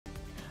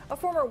A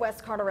former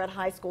West Carteret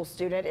High School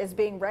student is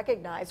being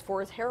recognized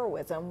for his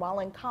heroism while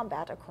in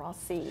combat across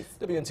seas.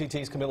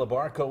 WNCT's Camila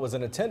Barco was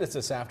in attendance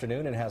this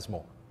afternoon and has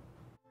more.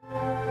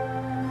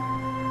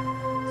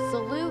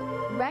 Salute,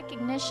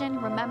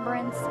 recognition,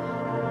 remembrance,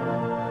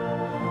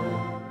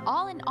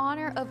 all in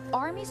honor of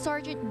Army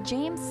Sergeant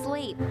James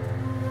Slape.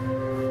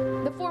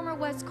 The former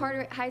West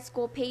Carteret High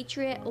School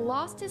patriot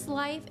lost his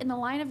life in the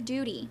line of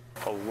duty.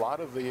 A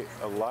lot of the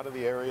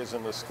areas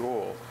in the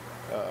school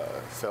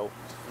felt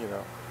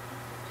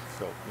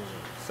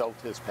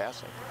his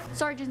passing.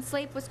 Sergeant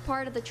Slape was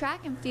part of the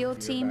track and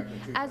field team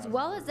as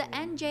well as the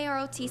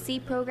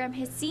NJROTC program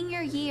his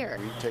senior year.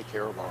 We take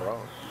care of our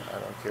own. I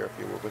don't care if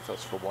you were with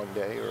us for one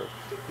day or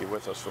you're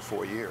with us for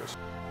 4 years.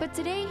 But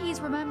today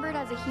he's remembered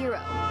as a hero.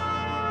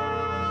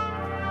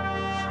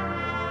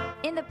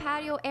 In the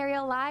patio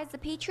area lies the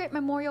Patriot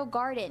Memorial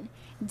Garden,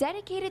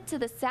 dedicated to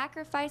the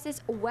sacrifices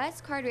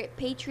West Carteret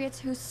patriots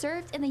who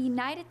served in the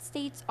United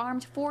States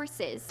Armed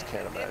Forces. I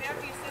can't imagine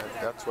it.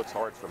 That's what's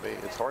hard for me.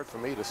 It's hard for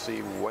me to see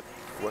what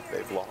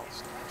they've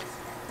lost.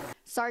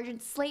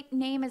 Sergeant Slape's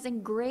name is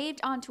engraved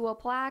onto a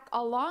plaque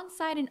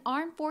alongside an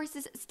Armed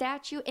Forces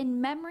statue in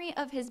memory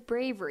of his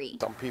bravery.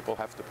 Some people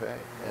have to pay,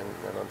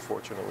 and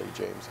unfortunately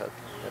James had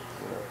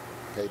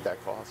paid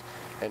that cost,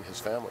 and his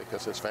family,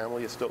 because his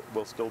family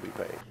will still be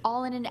paid.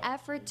 All in an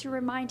effort to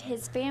remind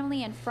his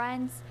family and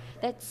friends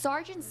that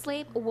Sergeant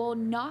Slape will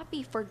not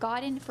be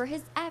forgotten for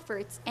his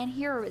efforts and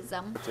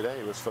heroism.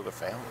 Today was for the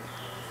family.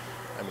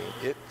 I mean,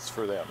 it's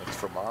for them. It's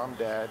for Mom,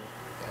 Dad,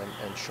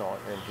 and Sean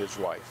and his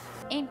wife.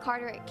 In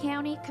Carteret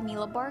County,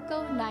 Camila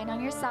Barco, 9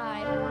 on your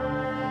side.